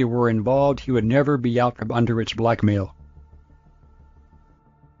Mafia were involved, he would never be out from under its blackmail.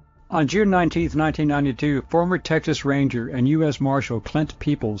 On June 19, 1992, former Texas Ranger and U.S. Marshal Clint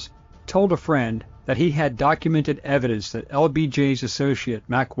Peoples told a friend that he had documented evidence that LBJ's associate,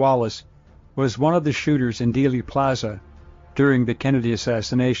 Mac Wallace, was one of the shooters in Dealey Plaza during the Kennedy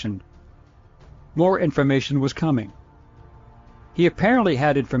assassination. More information was coming. He apparently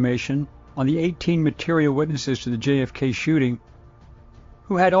had information on the 18 material witnesses to the JFK shooting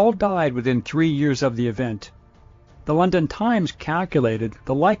who had all died within 3 years of the event. The London Times calculated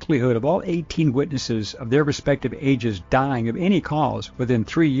the likelihood of all 18 witnesses of their respective ages dying of any cause within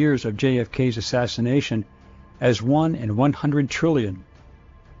 3 years of JFK's assassination as 1 in 100 trillion.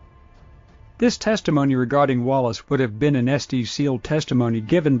 This testimony regarding Wallace would have been an Estes sealed testimony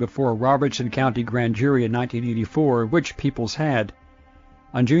given before a Robertson County grand jury in 1984, which Peoples had.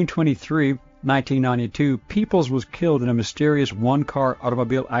 On June 23, 1992, Peoples was killed in a mysterious one-car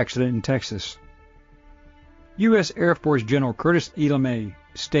automobile accident in Texas. U.S. Air Force General Curtis E. LeMay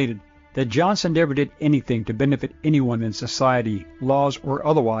stated that Johnson never did anything to benefit anyone in society, laws or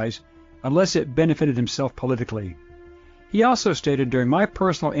otherwise, unless it benefited himself politically. He also stated during my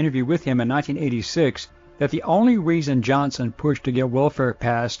personal interview with him in 1986 that the only reason Johnson pushed to get welfare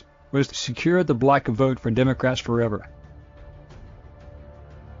passed was to secure the black vote for Democrats forever.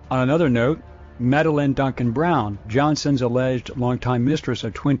 On another note, Madeleine Duncan Brown, Johnson's alleged longtime mistress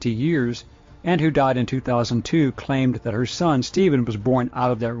of 20 years, and who died in 2002, claimed that her son Stephen was born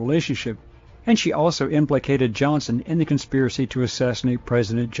out of that relationship, and she also implicated Johnson in the conspiracy to assassinate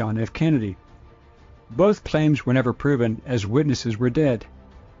President John F. Kennedy. Both claims were never proven, as witnesses were dead.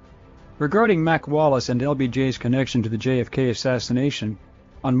 Regarding Mac Wallace and LBJ's connection to the JFK assassination,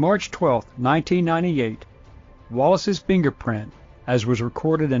 on March 12, 1998, Wallace's fingerprint, as was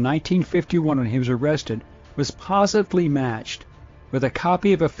recorded in 1951 when he was arrested, was positively matched with a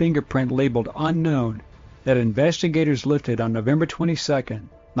copy of a fingerprint labeled unknown that investigators lifted on November 22,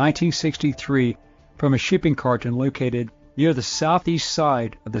 1963, from a shipping carton located near the southeast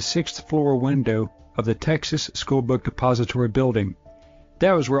side of the 6th floor window of the Texas School Book Depository building.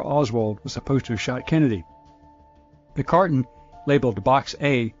 That was where Oswald was supposed to have shot Kennedy. The carton, labeled Box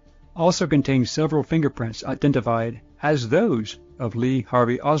A, also contained several fingerprints identified as those of Lee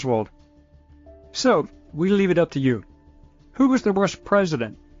Harvey Oswald. So, we leave it up to you. Who was the worst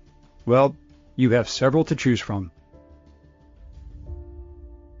president? Well, you have several to choose from.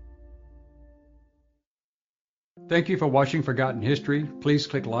 Thank you for watching Forgotten History. Please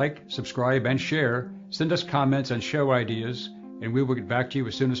click like, subscribe, and share. Send us comments and show ideas, and we will get back to you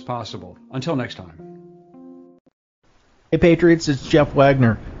as soon as possible. Until next time. Hey Patriots, it's Jeff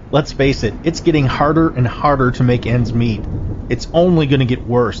Wagner. Let's face it, it's getting harder and harder to make ends meet. It's only going to get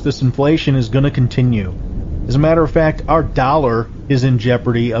worse. This inflation is going to continue. As a matter of fact, our dollar is in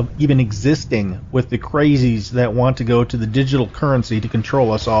jeopardy of even existing with the crazies that want to go to the digital currency to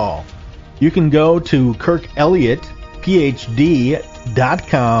control us all. You can go to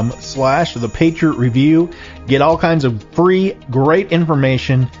kirkelliottphd.com/The Patriot Review, get all kinds of free, great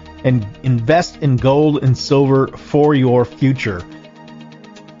information, and invest in gold and silver for your future.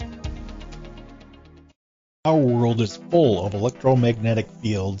 Our world is full of electromagnetic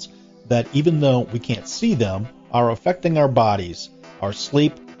fields that, even though we can't see them, are affecting our bodies, our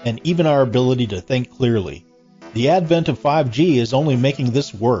sleep, and even our ability to think clearly. The advent of 5G is only making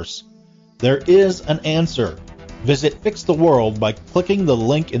this worse. There is an answer. Visit Fix the World by clicking the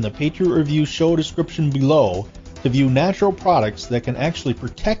link in the Patriot Review show description below to view natural products that can actually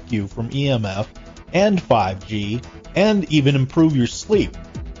protect you from EMF and 5G and even improve your sleep.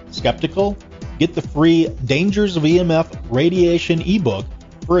 Skeptical? Get the free Dangers of EMF Radiation ebook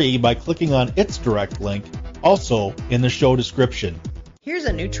free by clicking on its direct link, also in the show description. Here's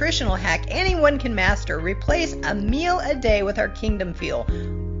a nutritional hack anyone can master. Replace a meal a day with our Kingdom Fuel.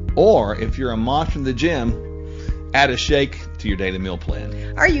 Or, if you're a monster in the gym, add a shake to your daily meal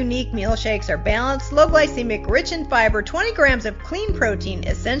plan. Our unique meal shakes are balanced, low glycemic, rich in fiber, 20 grams of clean protein,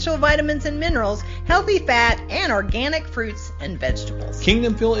 essential vitamins and minerals, healthy fat, and organic fruits and vegetables.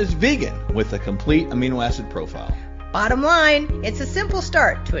 Kingdom Fuel is vegan with a complete amino acid profile. Bottom line, it's a simple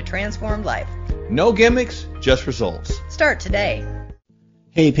start to a transformed life. No gimmicks, just results. Start today.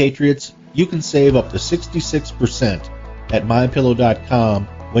 Hey Patriots, you can save up to 66% at MyPillow.com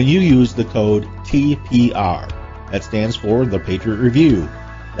when you use the code TPR. That stands for The Patriot Review.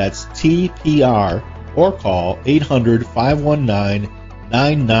 That's TPR, or call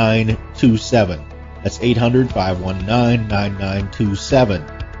 800-519-9927. That's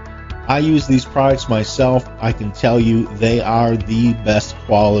 800-519-9927. I use these products myself. I can tell you they are the best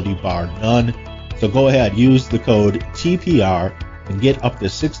quality bar none. So go ahead, use the code TPR and get up to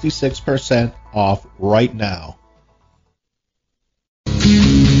 66% off right now.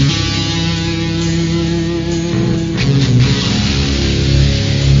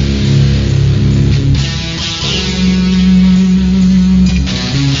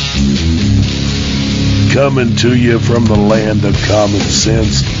 Coming to you from the land of common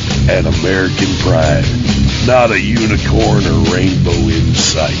sense and American pride. Not a unicorn or rainbow in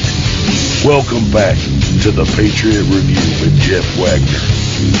sight. Welcome back to the Patriot Review with Jeff Wagner.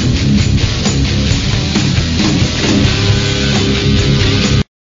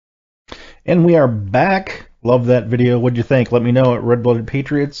 And we are back. Love that video. What'd you think? Let me know at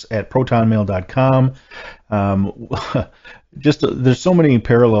redbloodedpatriots@protonmail.com. There's so many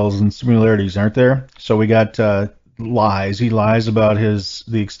parallels and similarities, aren't there? So we got lies. He lies about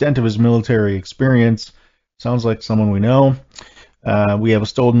the extent of his military experience. Sounds like someone we know. We have a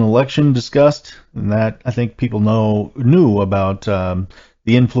stolen election discussed, and that I think people knew about the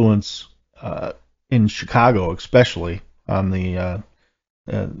influence in Chicago, especially on the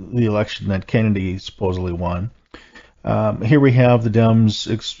election that Kennedy supposedly won. Here we have the Dems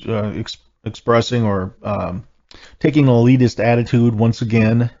expressing or taking an elitist attitude once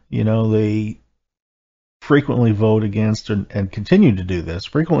again. You know, they frequently vote against and continue to do this.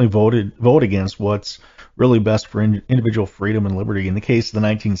 Frequently vote against what's really best for individual freedom and liberty. In the case of the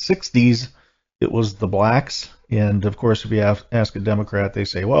 1960s, it was the blacks. And of course, if you ask a Democrat, they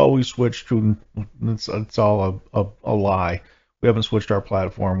say, "Well, we switched to." It's all a lie. We haven't switched our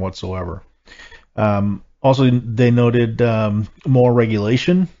platform whatsoever. Also, they noted more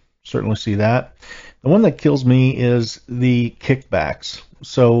regulation. Certainly see that. The one that kills me is the kickbacks.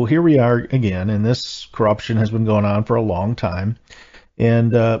 So here we are again, and this corruption has been going on for a long time.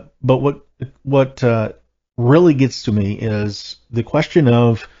 And but what really gets to me is the question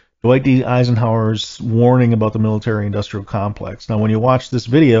of Dwight D. Eisenhower's warning about the military-industrial complex. Now, when you watch this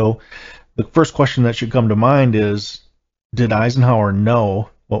video, the first question that should come to mind is, did Eisenhower know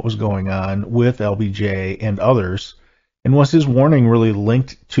what was going on with LBJ and others? And was his warning really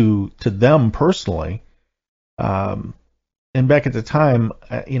linked to them personally? And back at the time,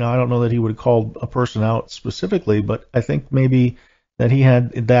 I don't know that he would have called a person out specifically, but I think maybe that he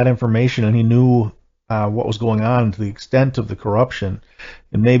had that information and he knew what was going on to the extent of the corruption.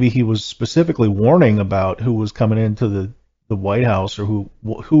 And maybe he was specifically warning about who was coming into the White House or who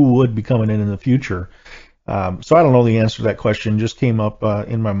would be coming in the future. So I don't know the answer to that question. Just came up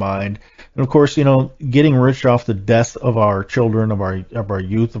in my mind. And of course, getting rich off the death of our children, of our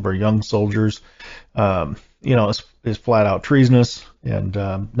youth, of our young soldiers, is flat out treasonous. And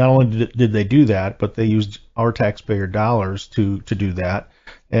not only did they do that, but they used our taxpayer dollars to do that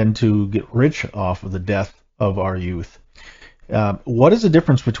and to get rich off of the death of our youth. What is the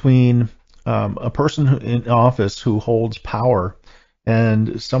difference between a person in office who holds power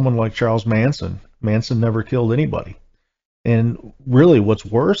and someone like Charles Manson? Manson never killed anybody. And really what's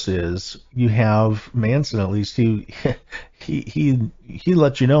worse is you have Manson, at least he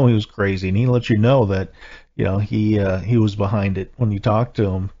let you know he was crazy, and he let you know that he was behind it when you talked to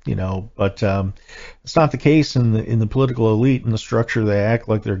him, but it's not the case in the political elite and the structure. They act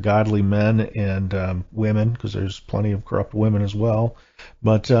like they're godly men and women, because there's plenty of corrupt women as well,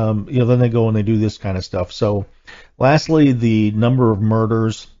 but then they go and they do this kind of stuff. So lastly, the number of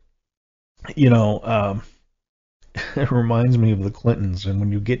murders, it reminds me of the Clintons, and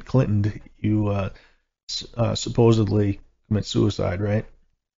when you get Clintoned, you supposedly commit suicide, right?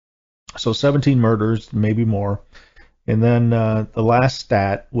 So 17 murders, maybe more. And then the last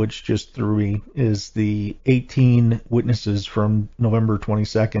stat, which just threw me, is the 18 witnesses from November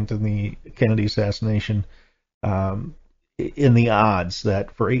 22nd in the Kennedy assassination, in the odds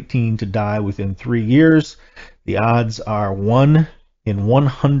that for 18 to die within 3 years, the odds are 1 in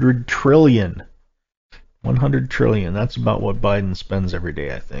 100 trillion. 100 trillion. That's about what Biden spends every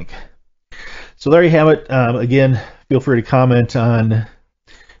day, I think. So there you have it. Again, feel free to comment on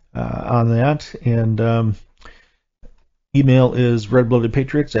that. And email is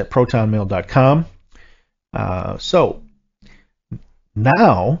redbloodedpatriots@protonmail.com. So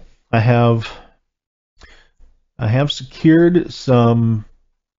now I have secured some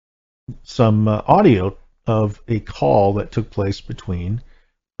audio of a call that took place between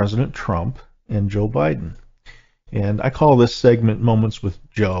President Trump and Joe Biden. And I call this segment Moments with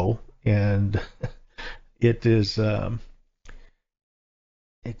Joe, and it is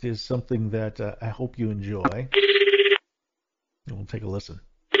it is something that I hope you enjoy. We'll take a listen.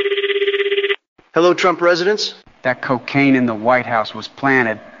 Hello, Trump residents. That cocaine in the White House was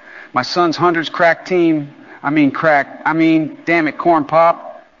planted. My son's Hunter's crack team. Damn it, Corn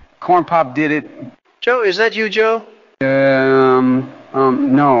Pop. Corn Pop did it. Joe, is that you, Joe?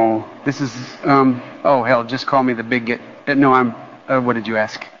 No. This is, oh, hell, just call me the big get. No, what did you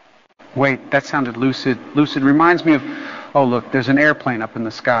ask? Wait, that sounded lucid. Lucid reminds me of, oh, look, there's an airplane up in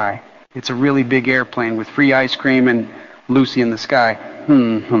the sky. It's a really big airplane with free ice cream and Lucy in the sky.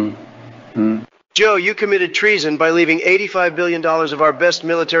 Joe, you committed treason by leaving $85 billion of our best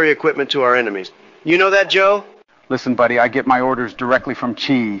military equipment to our enemies. You know that, Joe? Listen, buddy, I get my orders directly from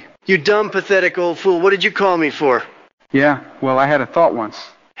Chi. You dumb, pathetic old fool. What did you call me for? Yeah, well, I had a thought once.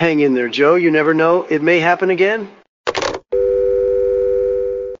 Hang in there, Joe. You never know. It may happen again.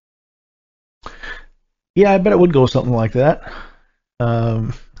 Yeah, I bet it would go something like that.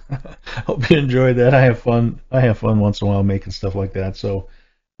 Hope you enjoyed that. I have fun once in a while making stuff like that. So,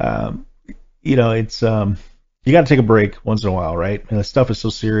 it's you got to take a break once in a while, right? And the stuff is so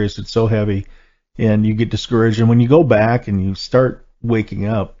serious, it's so heavy, and you get discouraged. And when you go back and you start waking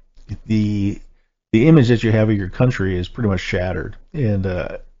up, the image that you have of your country is pretty much shattered.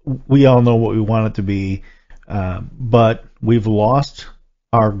 And we all know what we want it to be, but we've lost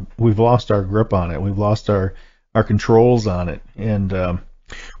our grip on it. We've lost our controls on it, and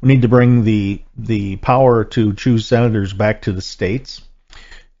we need to bring the power to choose senators back to the states,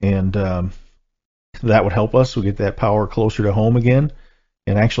 and that would help us. We get that power closer to home again,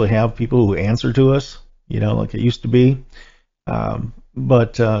 and actually have people who answer to us, like it used to be.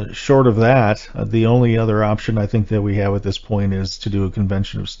 But short of that, the only other option I think that we have at this point is to do a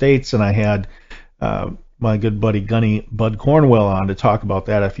convention of states, and I had my good buddy Gunny Bud Cornwell on to talk about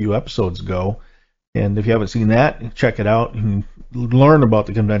that a few episodes ago. And if you haven't seen that, check it out. You can learn about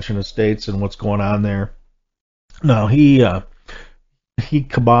the Convention of States and what's going on there. Now, he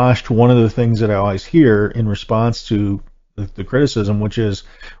kiboshed one of the things that I always hear in response to the criticism, which is,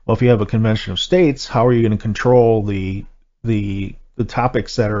 well, if you have a Convention of States, how are you going to control the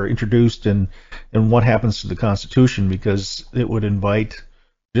topics that are introduced and what happens to the Constitution? Because it would invite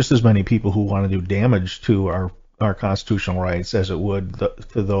just as many people who want to do damage to our constitutional rights as it would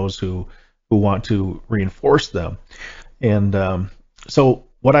to those who want to reinforce them. And so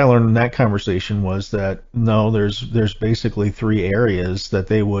what I learned in that conversation was that no, there's basically three areas that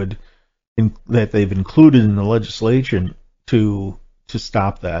they've included in the legislation to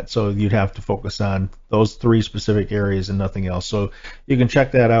stop that. So you'd have to focus on those three specific areas and nothing else. So you can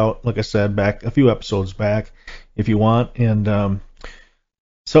check that out, like I said, back a few episodes back if you want. And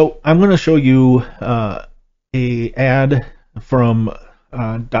so I'm going to show you a ad from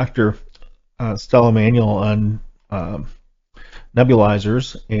Dr. Stella Manuel on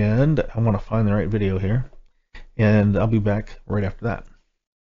nebulizers, and I want to find the right video here, and I'll be back right after that.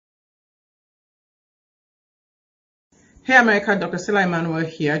 Hey America, Dr. Stella Emanuel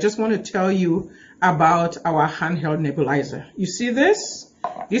here. I just want to tell you about our handheld nebulizer. You see this?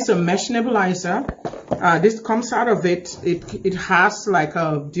 This is a mesh nebulizer. This comes out of it. It has like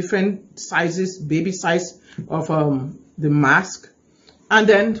different sizes, baby size of the mask. And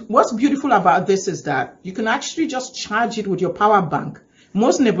then what's beautiful about this is that you can actually just charge it with your power bank.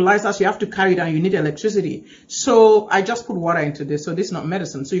 Most nebulizers, you have to carry it and you need electricity. So I just put water into this. So this is not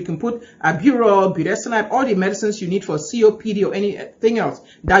medicine. So you can put albuterol, budesonide, all the medicines you need for COPD or anything else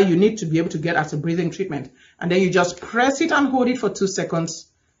that you need to be able to get as a breathing treatment. And then you just press it and hold it for 2 seconds.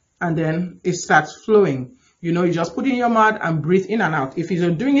 And then it starts flowing. You just put it in your mouth and breathe in and out. If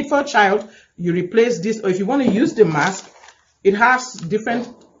you're doing it for a child, you replace this. Or if you want to use the mask, it has different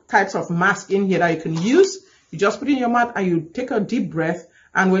types of mask in here that you can use. You just put it in your mouth and you take a deep breath.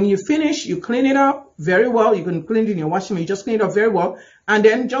 And when you finish, you clean it up very well. You can clean it in your washing machine. You just clean it up very well. And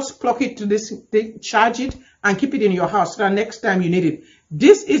then just plug it to this thing, charge it, and keep it in your house so that next time you need it.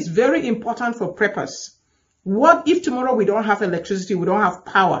 This is very important for preppers. What if tomorrow we don't have electricity, we don't have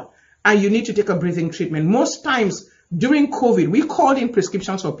power, and you need to take a breathing treatment? Most times, during COVID, we called in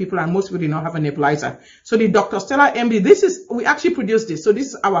prescriptions for people and most people did not have a nebulizer. So the Dr. Stella MD, we actually produced this. So this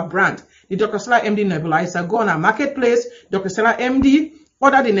is our brand, the Dr. Stella MD nebulizer. Go on our marketplace, Dr. Stella MD,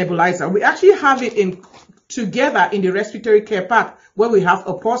 order the nebulizer. We actually have it together in the respiratory care pack where we have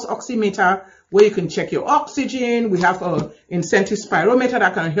a pulse oximeter where you can check your oxygen. We have an incentive spirometer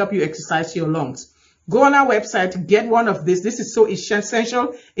that can help you exercise your lungs. Go on our website, get one of these. This is so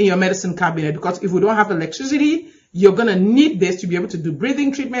essential in your medicine cabinet because if we don't have electricity, you're going to need this to be able to do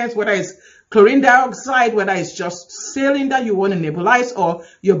breathing treatments, whether it's chlorine dioxide, whether it's just saline that you want to nebulize, or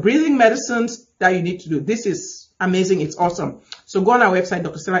your breathing medicines that you need to do. This is amazing. It's awesome. So go on our website,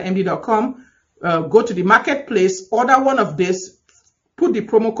 drstellamd.com, go to the marketplace, order one of this, put the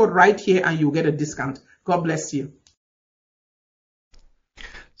promo code right here, and you'll get a discount. God bless you.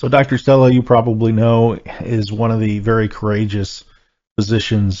 So Dr. Stella, you probably know, is one of the very courageous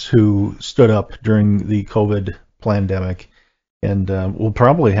physicians who stood up during the COVID pandemic, and will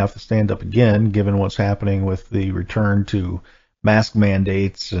probably have to stand up again given what's happening with the return to mask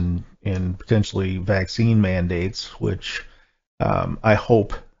mandates and potentially vaccine mandates, which I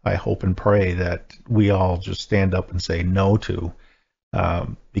hope and pray that we all just stand up and say no to,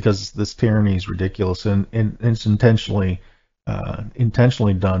 because this tyranny is ridiculous and it's intentionally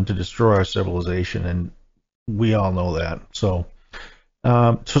done to destroy our civilization, and we all know that. So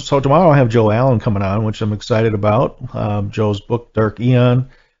tomorrow I have Joe Allen coming on, which I'm excited about. Joe's book, Dark Aeon,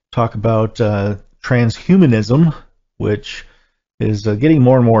 talk about transhumanism, which is getting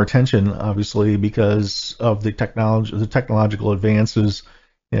more and more attention, obviously, because of the technological advances.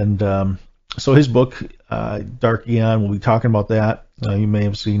 And so his book, Dark Aeon, we'll be talking about that. You may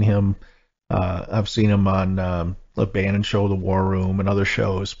have seen him. I've seen him on the Bannon Show, The War Room, and other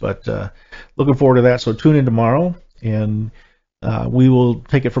shows. But looking forward to that. So tune in tomorrow, and we will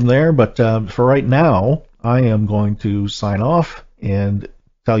take it from there. But for right now, I am going to sign off and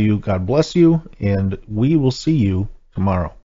tell you God bless you, and we will see you tomorrow.